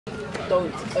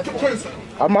Don't. Okay.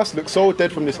 I must look so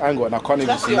dead from this angle and I can't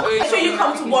even see. Make sure you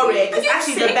come to Warwick. It's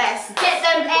actually the best. Get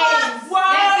them A's.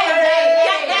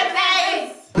 Get them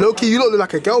A's. Low key, you look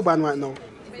like a girl band right now.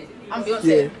 I'm Beyonce.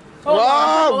 Yeah.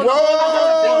 Whoa!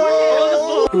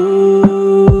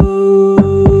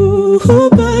 Who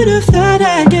could have thought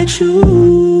I'd get you?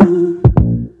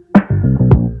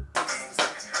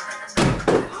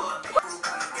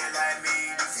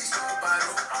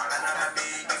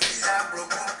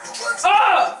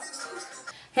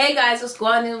 Hey guys, what's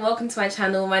going on? Welcome to my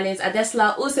channel. My name is Adessy,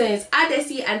 also known as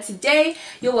Adessy, and today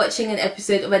you're watching an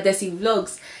episode of Adessy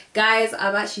Vlogs. Guys,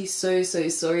 I'm actually so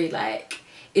sorry. Like,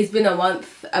 it's been a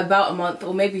month, about a month,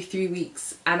 or maybe 3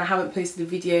 weeks, and I haven't posted a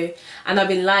video, and I've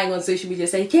been lying on social media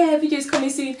saying, yeah, video's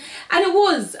coming soon, and it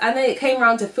was, and then it came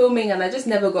around to filming, and I just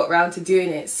never got around to doing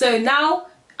it. So now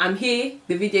I'm here,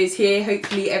 the video's here,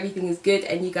 hopefully everything is good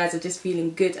and you guys are just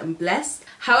feeling good and blessed.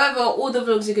 However, all the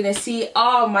vlogs you're going to see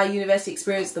are my university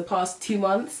experience the past 2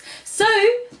 months. So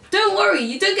don't worry,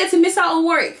 you don't get to miss out on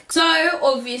work. So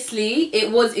obviously it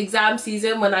was exam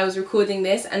season when I was recording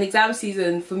this, and exam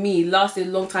season for me lasted a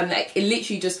long time. Like, it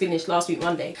literally just finished last week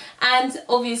Monday. And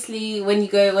obviously when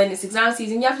it's exam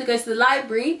season, you have to go to the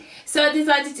library. So I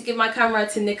decided to give my camera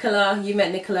to Nicola. You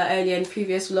met Nicola earlier in the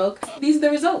previous vlog. These are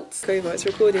the results. Okay, but it's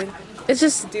recording. It's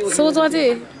just, so what do I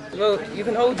do? Well, you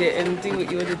can hold it and do what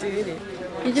you want to do, innit?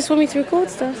 You just want me to record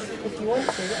stuff? If you want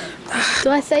to. Do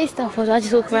I say stuff or do I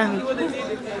just walk around?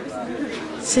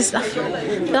 It's just like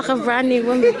a brand new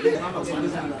woman.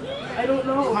 I don't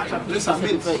know. I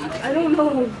don't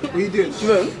know. What are you doing?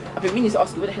 Jerome, I've been meaning to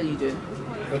ask you, what the hell are you doing?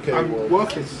 Okay, I'm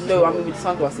working. No, I'm with the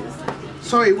sunglasses.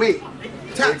 Sorry, wait.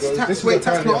 Tats, wait,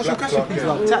 Tats, can I ask you a question, please?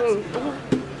 Like, Tats,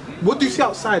 what do you see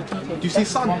outside? Do you see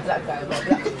sun? Black guy, but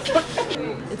black.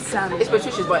 It's Sam. It's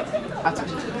Patricia's, but I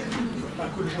touched it.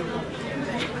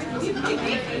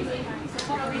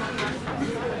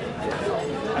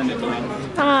 Hi Nicola.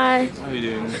 Hi. How are you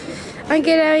doing? I'm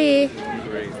good, how are you?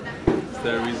 Great. Is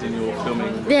there a reason you're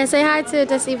filming? Yeah, say hi to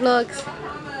Adessy Vlogs.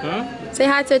 Huh? Say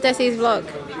hi to Adessy's vlog.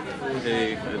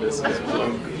 Hey, Adessy's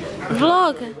vlog.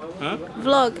 Vlog? Huh?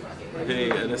 Vlog. Hey,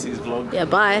 Adessy's vlog. Yeah,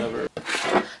 bye.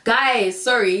 Guys,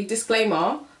 sorry,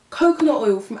 disclaimer. Coconut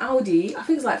oil from Aldi, I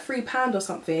think it's like £3 or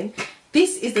something.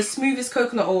 This is the smoothest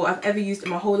coconut oil I've ever used in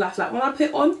my whole life. Like, when I put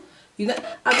it on, you know,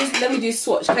 let me do a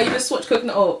swatch. Can you just swatch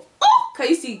coconut oil? Oh, can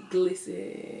you see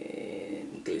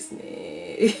glistening?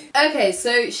 Okay,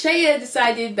 so Shaya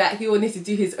decided that he wanted to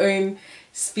do his own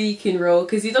speaking role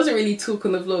because he doesn't really talk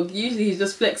on the vlog. Usually he's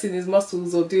just flexing his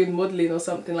muscles or doing modelling or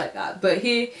something like that. But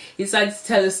here he decided to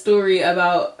tell a story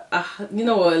about, you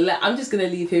know what, I'm just going to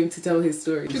leave him to tell his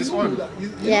story. Is this on?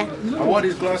 Yeah. I wore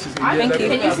these glasses in year 11.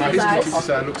 Can you see My that? history teacher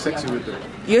said I look sexy with them.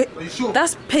 You, Are you sure?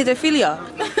 that's pedophilia.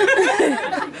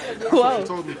 Wow. She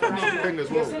told me she's peng as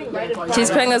well.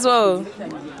 She's paying as well.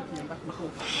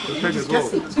 She's peng as well.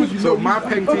 So my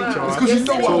peng teacher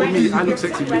told me I look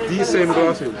sexy with these same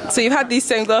glasses. So you've had these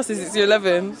same glasses since you're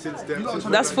 11? Since then.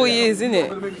 That's 4 years, isn't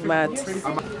it? Mad.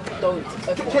 Don't.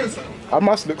 Okay. I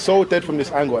must look so dead from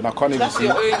this angle and I can't even That's see.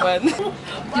 your own one.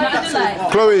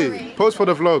 Chloe, pose for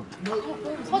the vlog.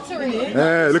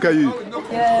 Yeah, look at you.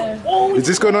 Yeah. Is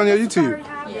this going on your YouTube?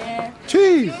 Yeah.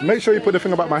 Jeez, make sure you put the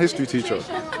thing about my history teacher.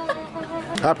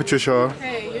 Hi Patricia.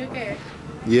 Hey, you okay?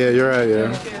 Yeah, you're right,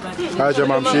 yeah. Hi your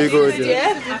mum, she good,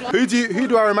 yeah. Who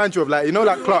do I remind you of? Like, you know,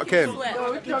 like Clark Kent?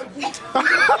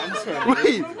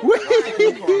 wait.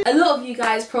 A lot of you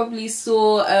guys probably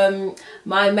saw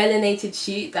my melanated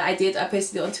shoot that I did. I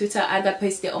posted it on Twitter and I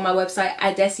posted it on my website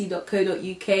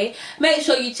adessy.co.uk. Make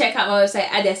sure you check out my website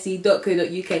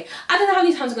adessy.co.uk. I don't know how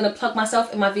many times I'm going to plug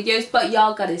myself in my videos, but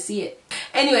y'all gotta see it.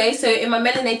 Anyway, so in my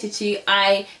melanated shoot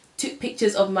I took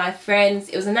pictures of my friends.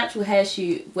 It was a natural hair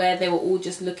shoot where they were all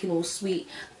just looking all sweet,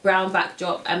 brown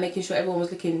backdrop, and making sure everyone was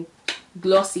looking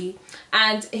glossy.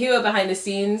 And here are behind the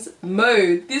scenes,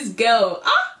 Mo, this girl,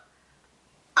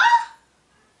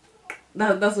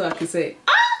 that's what I can say.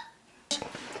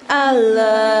 I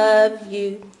love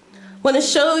you. Wanna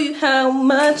show you how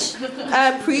much I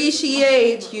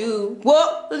appreciate you.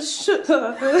 What?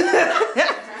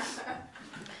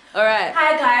 Alright.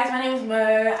 Hi guys, my name is Mo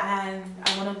and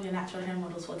I'm one of your natural hair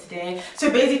models for today. So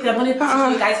basically I'm going to teach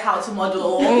you guys how to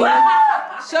model.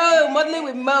 So, modelling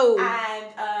with Mo.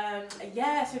 And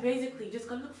yeah, so basically you just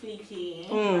gotta look fleeky.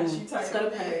 Just gotta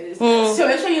pose. So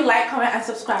make sure you like, comment and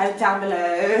subscribe down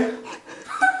below.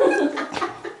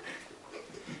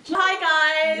 Hi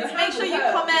guys, make sure you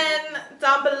comment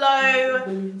down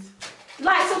below.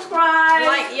 Like, subscribe.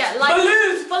 Like.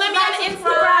 Follow me on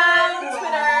Instagram,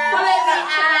 Twitter. Follow me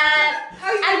at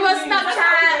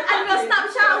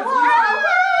Snapchat.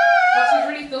 Whoa. She's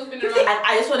really still spinning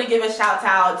I just want to give a shout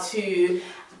out to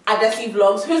Adessy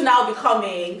Vlogs, who's now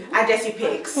becoming Adessy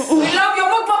Pics. We love your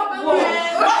mukbang.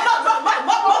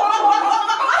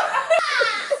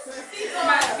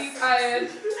 Maxie's tired.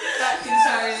 Maxie's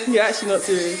tired. You're actually not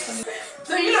serious.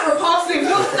 So you look repulsive.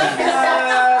 What's going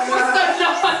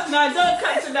on? No, don't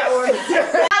capture that one.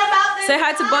 Say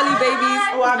hi to Bolly babies.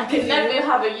 Oh, I can never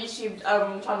have a YouTube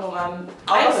channel, man. I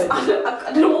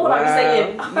don't know what I'm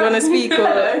saying. You want to speak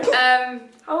or?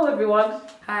 Hello everyone.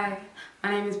 Hi, my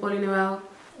name is Bolly Noel.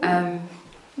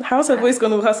 How's her voice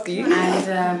gone all husky?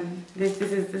 And this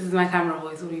is my camera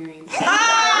voice. What do you mean?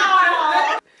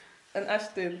 And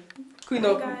Ashton, Queen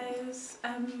of. Guys,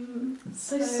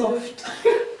 So soft.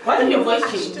 Why did your voice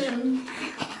change?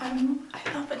 I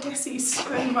love Adessy so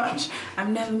much. I've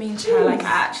never mean to her, like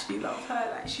I actually love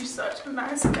her. Like she's such a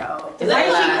nice girl. Why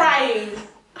is she crying?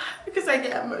 Because I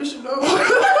get emotional.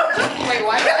 Wait,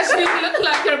 why do you actually look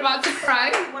like you're about to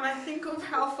cry? When I think of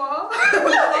how far her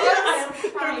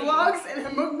vlogs and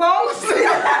her mukbangs.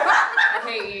 I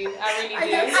hate you. I really do. I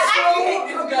get so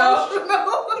emotional.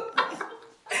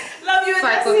 Love you,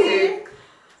 Adessy.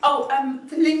 Oh,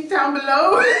 the link down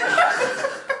below.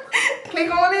 Click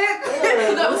on it.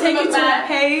 That will take you to a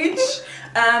page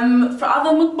for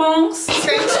other mukbangs.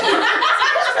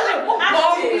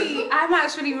 I'm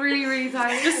actually really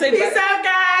tired. Just say Peace out,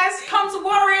 guys. Come to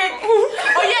Warwick.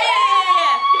 Oh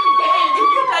yeah. If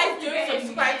you guys do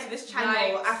subscribe to this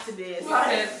channel after this,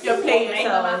 you're playing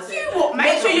yourselves.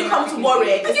 Make sure you come to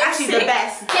Warwick. It's actually the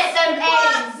best. Get them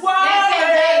A's.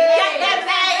 Get them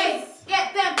A's.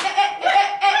 Get them A's.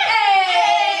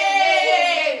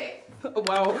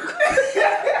 Wow.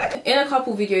 In a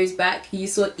couple videos back, you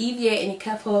saw EVA and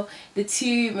Ikepo, the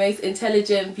two most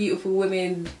intelligent, beautiful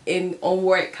women on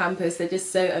Warwick campus. They're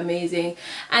just so amazing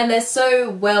and they're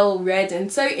so well read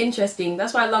and so interesting.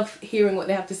 That's why I love hearing what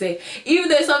they have to say. Even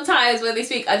though sometimes when they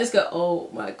speak, I just go, oh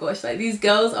my gosh, like these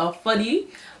girls are funny.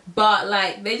 But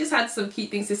like they just had some cute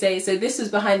things to say. So this was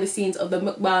behind the scenes of the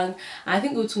mukbang. I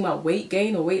think we were talking about weight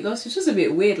gain or weight loss, which is a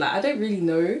bit weird. Like I don't really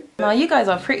know. Now you guys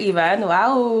are pretty, man.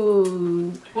 Wow.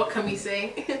 What can we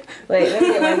say? Wait, let me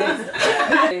get my list.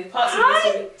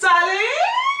 Hi,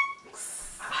 darlings.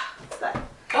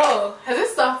 Oh, has it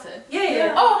started?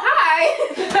 Yeah. Oh, hi.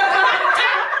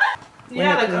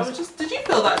 Yeah, like I was just. Did you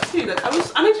feel that too? Like I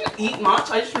didn't eat much.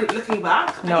 I just looking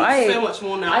back. No, I eat I so much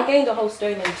more now. I gained a whole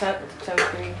stone in term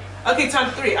 3. Okay, term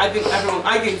 3. I think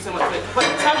I gained so much weight. But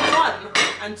term 1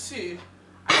 and 2,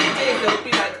 I think days there would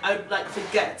be like I would like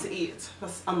forget to eat.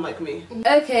 That's unlike me.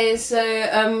 Okay,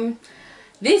 so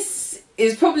this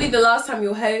is probably the last time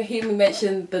you'll hear me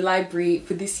mention the library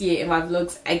for this year in my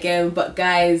vlogs again. But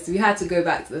guys, we had to go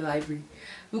back to the library.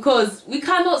 Because we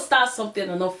cannot start something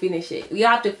and not finish it. We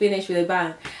have to finish with a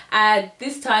bang. And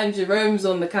this time Jerome's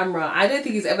on the camera. I don't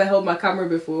think he's ever held my camera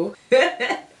before.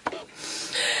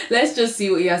 Let's just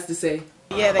see what he has to say.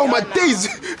 Yeah, oh my days!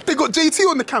 They got JT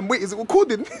on the cam. Wait, is it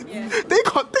recording? Yeah. They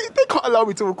can't allow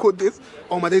me to record this.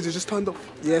 Oh my days, it just turned off.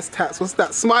 Yes, Tats. What's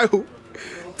that? Smile.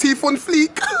 Teeth on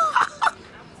fleek.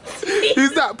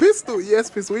 Who's that? Pistol. Yes,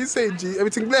 Pistol. What are you saying, G?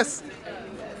 Everything blessed.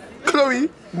 Chloe,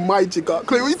 my jigger.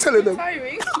 Chloe, what are you telling them?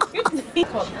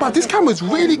 But this camera's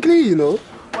really clear, you know.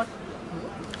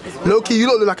 Low-key, you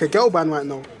look like a girl band right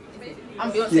now.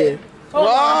 I'm Beyonce. Yeah.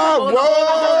 Wow,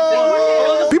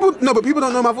 whoa. People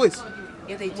don't know my voice.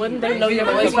 Yeah, they do. When they know your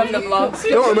voice from the vlogs.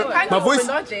 No, my voice.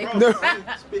 No,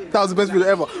 that was the best video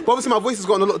ever. But obviously, my voice has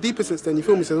gotten a lot deeper since then. You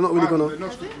feel me? So they're not really gonna.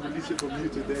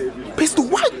 Pistol,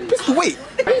 what? Pistol, wait.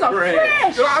 You know what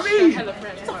I mean?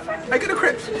 I get the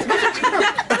crips.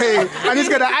 Hey, and he's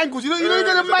got the angles. You know, you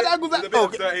get the mad angles.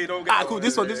 Oh, ah, cool.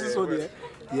 This one, yeah.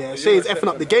 Yeah, Shay's effing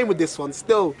up the game with this one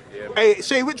still. Hey,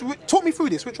 Shay, which talk me through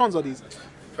this. Which ones are these?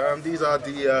 These are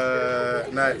the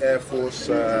Night Air Force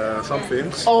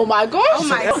somethings. Oh my gosh! Oh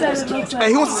my god! Hey,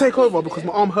 he wants to take over because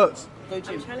my arm hurts. Go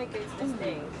gym. I'm trying to go to this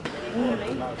thing.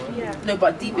 No,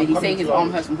 but deeper, he's saying his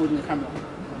arm hurts from holding the camera.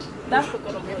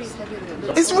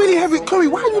 It's really heavy. Chloe,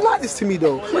 why are you like this to me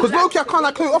though? Because low-key, I can't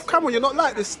like Chloe off camera, you're not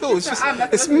like this still. It's just,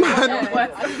 it's mad.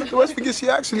 The worst thing is she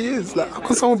actually is. Like, how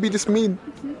can someone be this mean?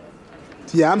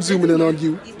 Yeah, I'm zooming in on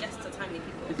you.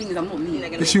 The thing is, I'm not mean.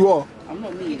 Yes, you are. I'm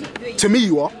not mean. To me,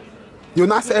 you are. You're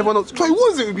nice to everyone else. Chloe,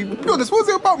 what is it with me? Be honest, what is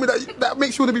it about me that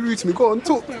makes you want to be rude to me? Go on,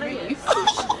 talk.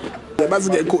 That man's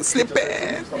getting caught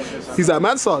slipping. He's like,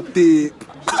 man, sir, deep.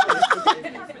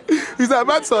 He's like,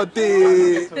 Mansa,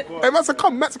 hey, Mansa,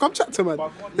 come chat to man.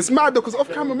 It's mad though, because off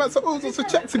camera, Mansa also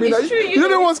chat to me. Like, you know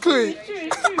the one's Chloe.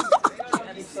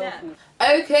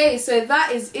 Okay, so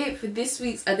that is it for this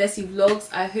week's Adessy vlogs.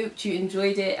 I hope you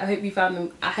enjoyed it. I hope you found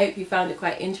them. I hope you found it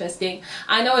quite interesting.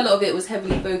 I know a lot of it was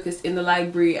heavily focused in the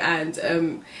library and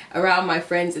around my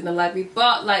friends in the library,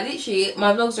 but like literally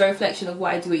my vlogs are a reflection of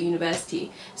what I do at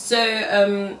university.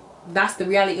 So that's the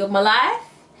reality of my life.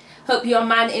 Hope your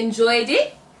man enjoyed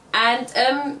it.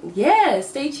 And yeah,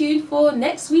 stay tuned for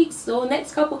next week's or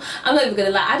next couple. I'm not even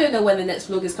gonna lie, I don't know when the next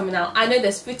vlog is coming out. I know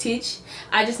there's footage,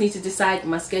 I just need to decide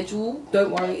my schedule.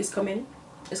 Don't worry, it's coming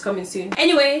soon.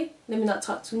 Anyway, let me not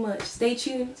talk too much. Stay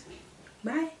tuned.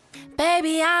 Bye.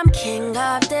 Baby, I'm king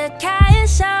of the Kaya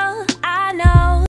show. I know.